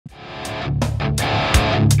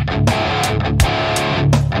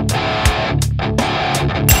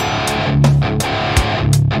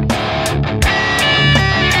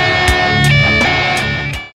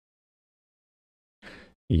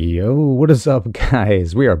Yo, what is up,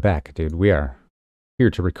 guys? We are back, dude. We are here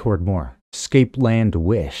to record more Scapeland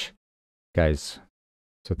Wish. Guys,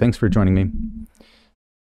 so thanks for joining me.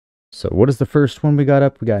 So what is the first one we got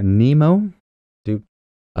up? We got Nemo. Dude,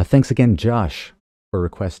 thanks again, Josh, for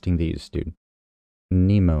requesting these, dude.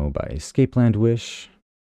 Nemo by Scapeland Wish.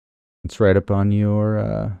 It's right up on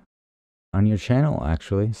your channel,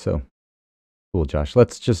 actually. So, cool, Josh.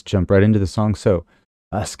 Let's just jump right into the song. So,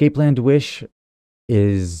 Scapeland Wish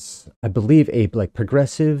is, I believe, a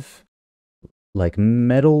progressive,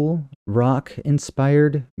 metal rock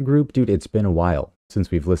inspired group. Dude, it's been a while since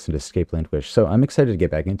we've listened to Scapeland Wish, so I'm excited to get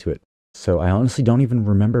back into it. So I honestly don't even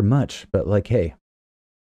remember much, but hey,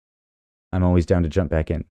 I'm always down to jump back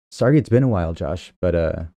in. Sorry it's been a while, Josh,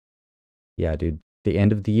 but yeah, dude, the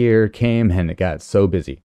end of the year came and it got so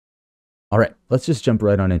busy. All right, let's just jump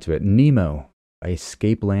right on into it. Nemo by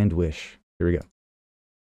Scapeland Wish. Here we go.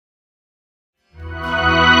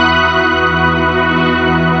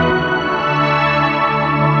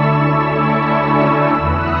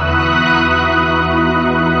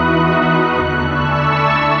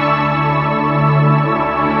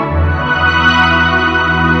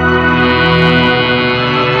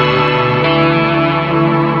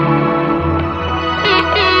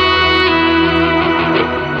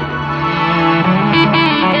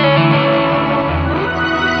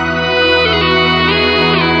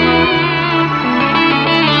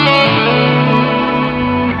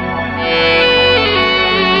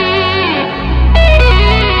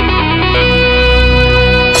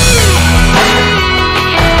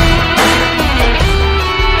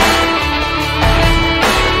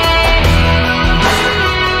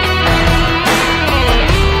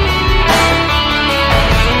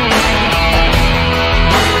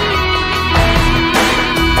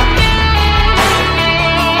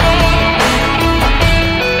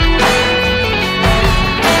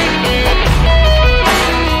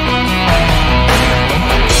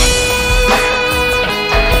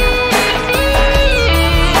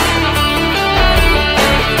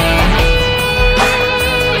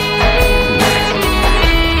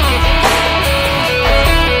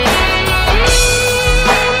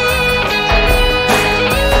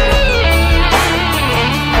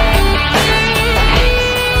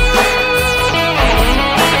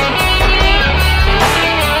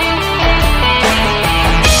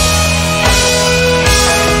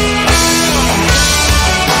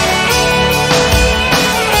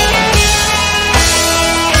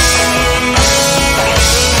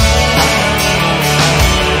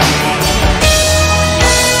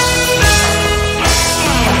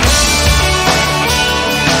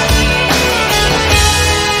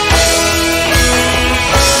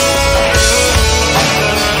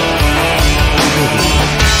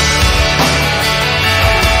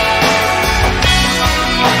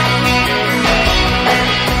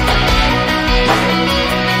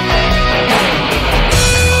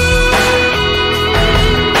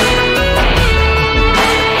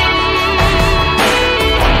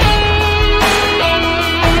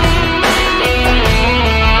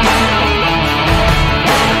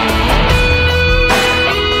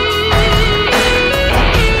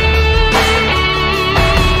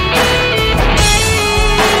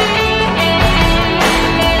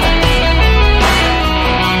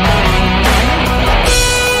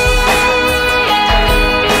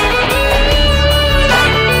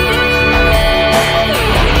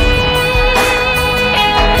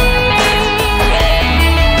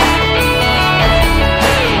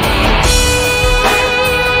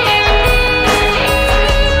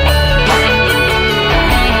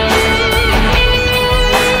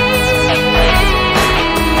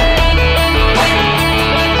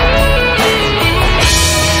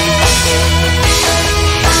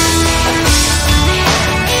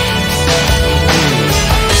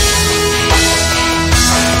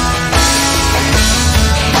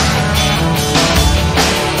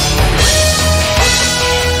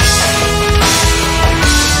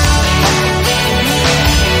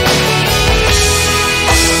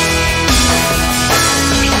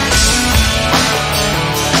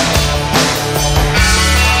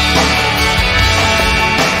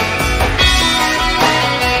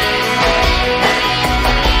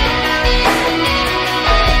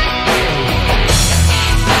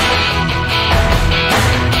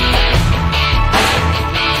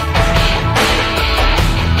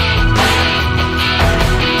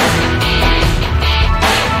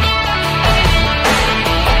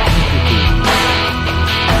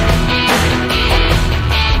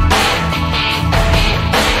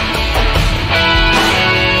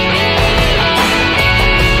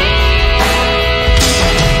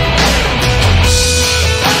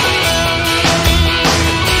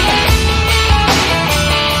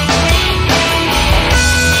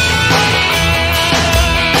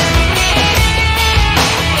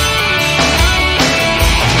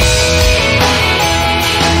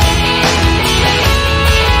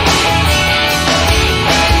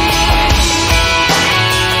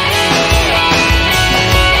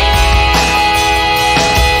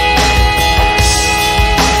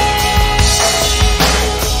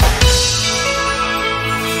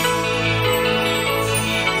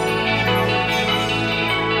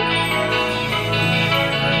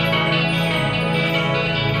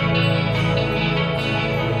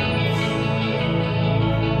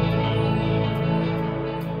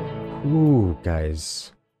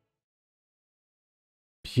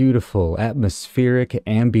 Beautiful, atmospheric,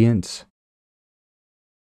 ambient.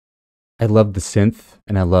 I love the synth,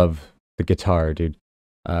 and I love the guitar, dude.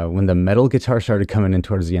 When the metal guitar started coming in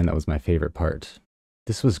towards the end, that was my favorite part.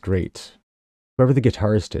 This was great. Whoever the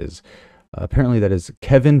guitarist is, apparently that is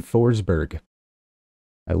Kevin Forsberg.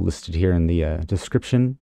 I listed here in the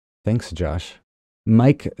description. Thanks, Josh.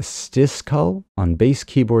 Mike Stiskall on bass,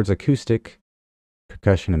 keyboards, acoustic,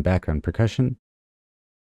 percussion, and background percussion.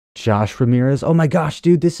 Josh Ramirez. Oh my gosh,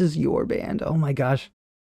 dude, this is your band. Oh my gosh.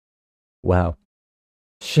 Wow.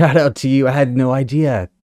 Shout out to you. I had no idea.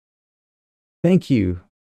 Thank you.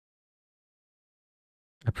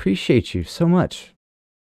 Appreciate you so much.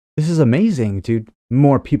 This is amazing, dude.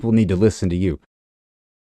 More people need to listen to you.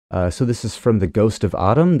 So this is from The Ghost of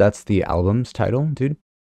Autumn. That's the album's title, dude.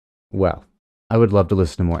 Wow. I would love to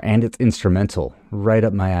listen to more. And it's instrumental. Right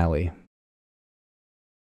up my alley.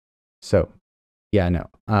 So, yeah, no.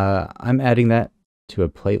 I'm adding that to a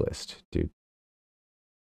playlist, dude.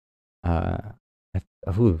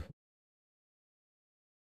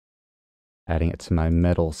 Adding it to my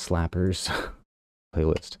metal slappers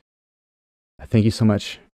playlist. Thank you so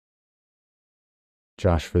much,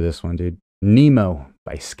 Josh, for this one, dude. Nemo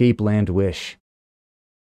by Scapeland Wish.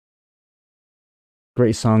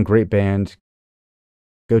 Great song, great band.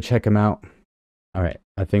 Go check them out. All right,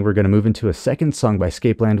 I think we're going to move into a second song by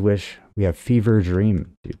Scapeland Wish. We have Fever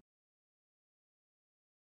Dream, dude.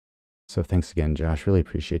 So thanks again, Josh. Really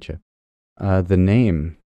appreciate you. The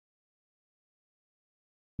name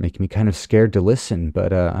making me kind of scared to listen,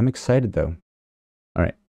 but I'm excited though. All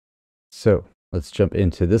right, so let's jump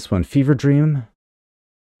into this one. Fever Dream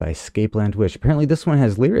by Scapeland Wish. Apparently this one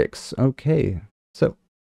has lyrics. Okay, so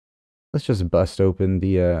let's just bust open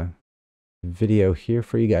the video here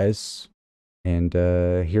for you guys. And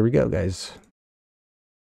here we go, guys.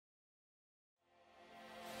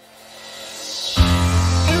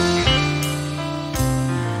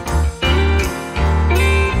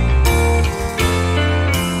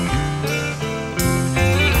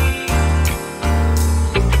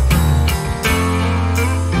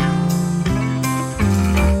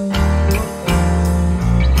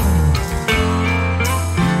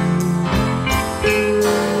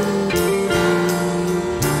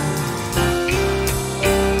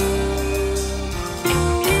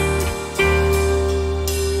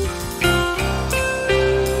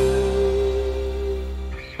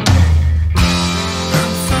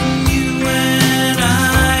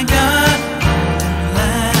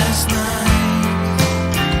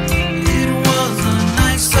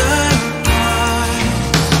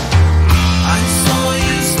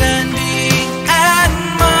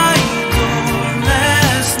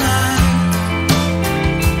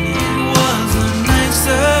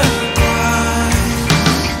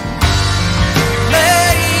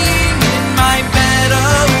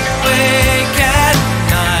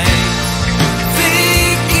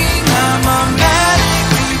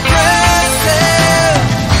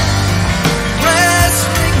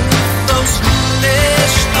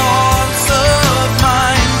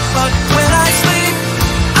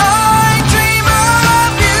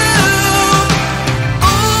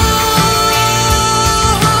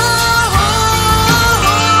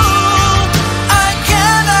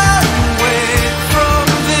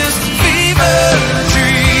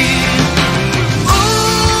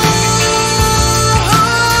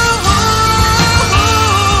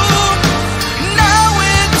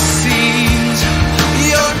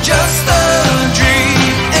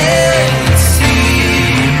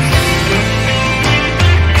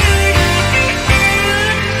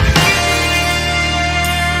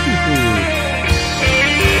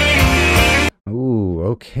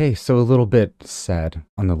 Okay, so a little bit sad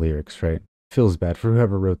on the lyrics, right? Feels bad for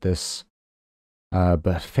whoever wrote this.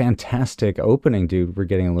 But fantastic opening, dude. We're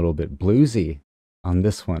getting a little bit bluesy on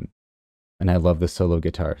this one. And I love the solo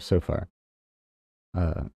guitar so far.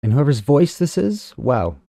 And whoever's voice this is,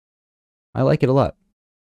 wow. I like it a lot.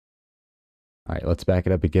 All right, let's back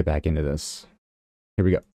it up and get back into this. Here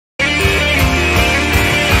we go.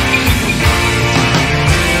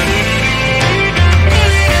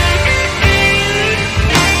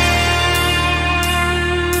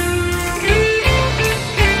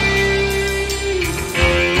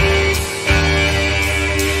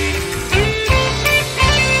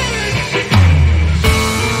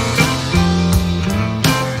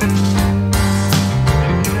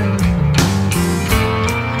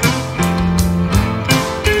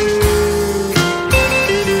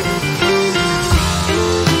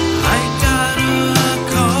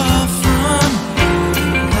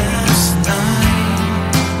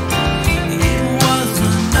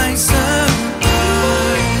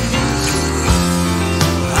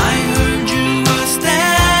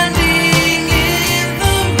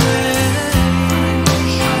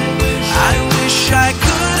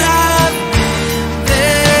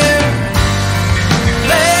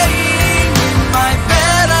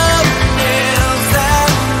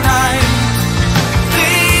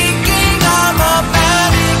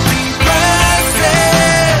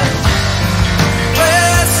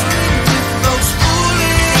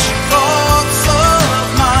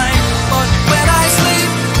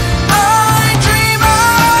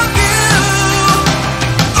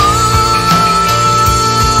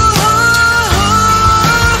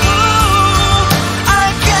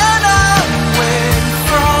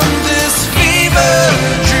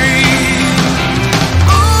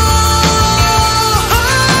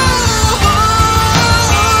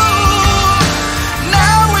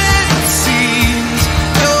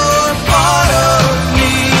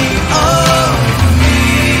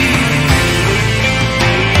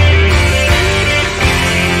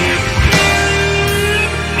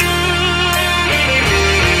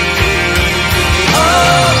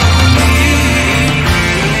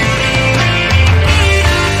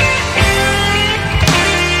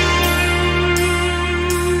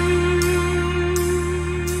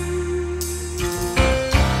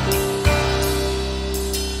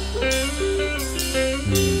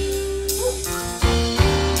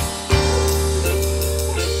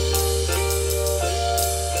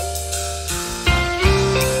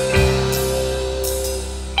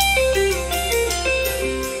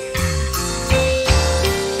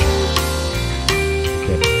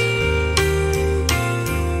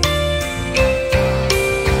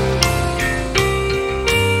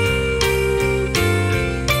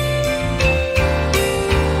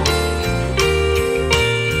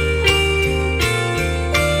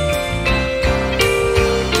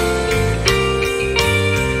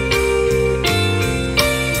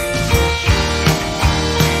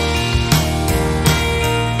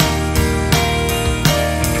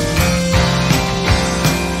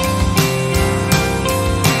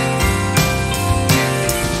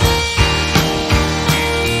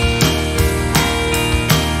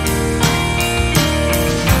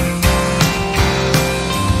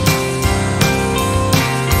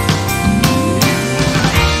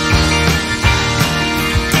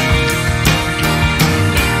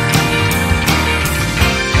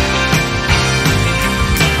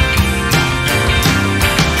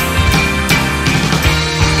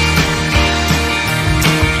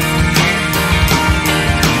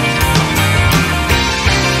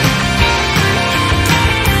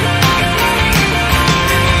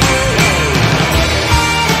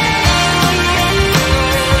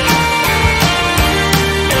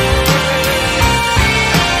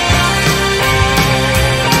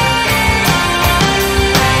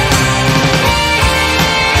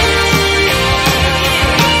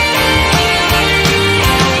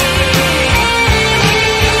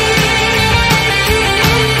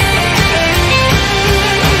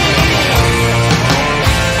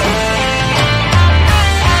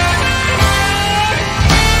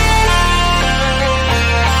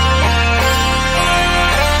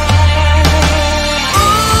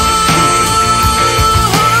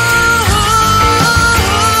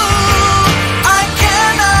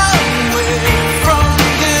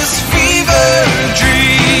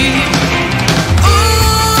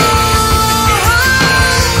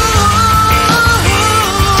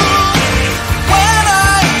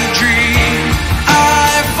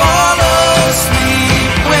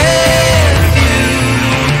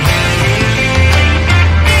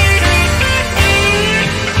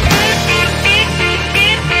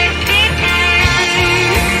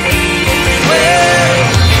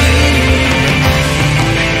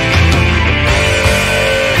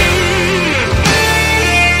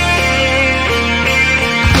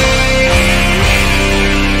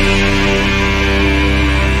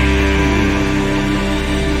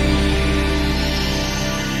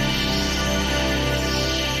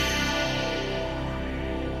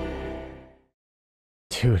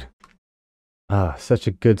 dude. Such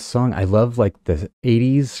a good song. I love like the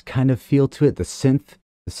 80s kind of feel to it, the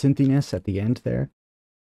synthiness at the end there.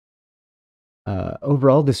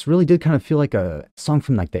 Overall, this really did kind of feel like a song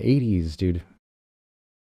from like the 80s, dude.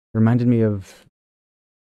 Reminded me of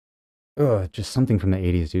just something from the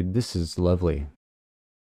 80s, dude. This is lovely.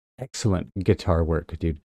 Excellent guitar work,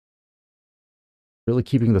 dude. Really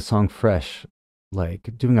keeping the song fresh,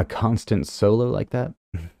 like doing a constant solo like that.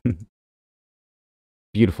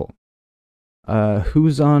 Beautiful.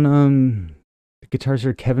 Who's on the guitars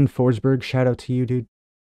are Kevin Forsberg. Shout out to you, dude.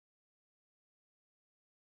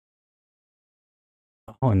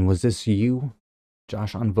 Oh, and was this you?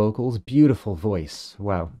 Josh on vocals. Beautiful voice.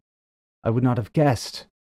 Wow. I would not have guessed.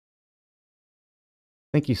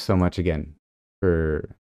 Thank you so much again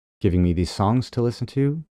for giving me these songs to listen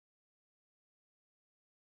to.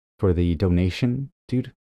 For the donation,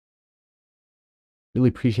 dude. Really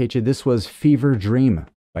appreciate you. This was Fever Dream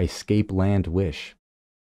by Scapeland Wish.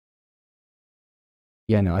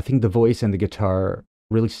 Yeah, no, I think the voice and the guitar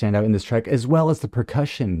really stand out in this track, as well as the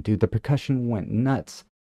percussion, dude. The percussion went nuts.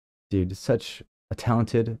 Dude, such a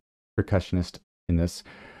talented percussionist in this.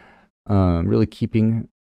 Really keeping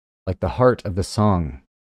like the heart of the song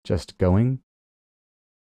just going.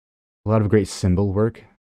 A lot of great cymbal work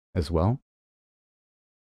as well.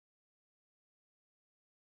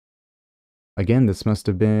 Again, this must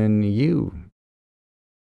have been you,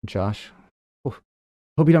 Josh. Oh,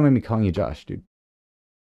 hope you don't mind me calling you Josh, dude.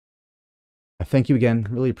 Thank you again.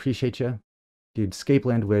 Really appreciate you. Dude,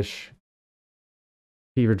 Scapeland Wish.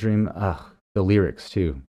 Fever Dream. The lyrics,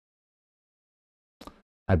 too.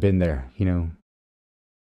 I've been there, you know.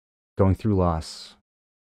 Going through loss.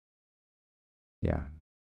 Yeah.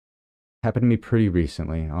 Happened to me pretty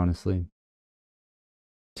recently, honestly.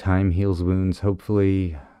 Time heals wounds.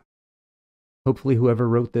 Hopefully whoever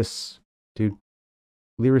wrote this, dude,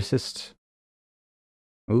 lyricist.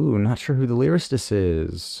 Ooh, not sure who the lyricist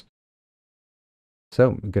is.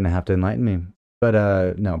 So, gonna have to enlighten me.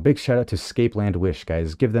 But no, big shout out to Scapeland Wish,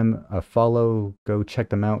 guys. Give them a follow. Go check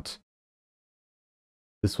them out.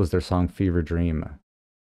 This was their song Fever Dream.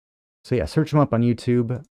 So yeah, search them up on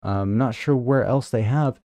YouTube. Not sure where else they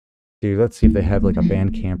have. Dude, let's see if they have like a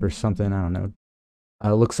Bandcamp or something. I don't know.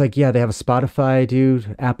 Looks like, yeah, they have a Spotify,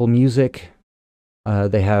 dude. Apple Music.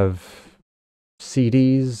 They have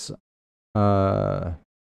CDs. Up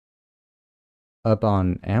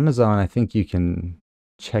on Amazon. I think you can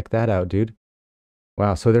check that out, dude.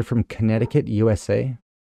 Wow, so they're from Connecticut, USA?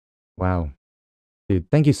 Wow. Dude,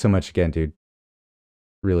 thank you so much again, dude.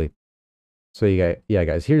 Really. So you guys, yeah,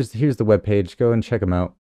 guys, here's the webpage. Go and check them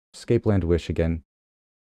out. Scapeland Wish again.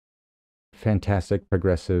 Fantastic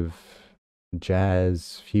progressive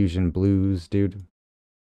jazz, fusion, blues, dude.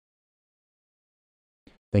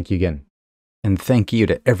 Thank you again. And thank you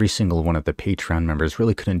to every single one of the Patreon members.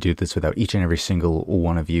 Really couldn't do this without each and every single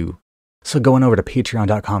one of you. So go on over to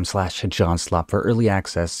patreon.com/JohnSlop for early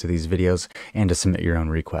access to these videos and to submit your own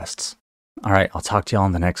requests. All right, I'll talk to y'all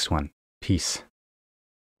on the next one. Peace.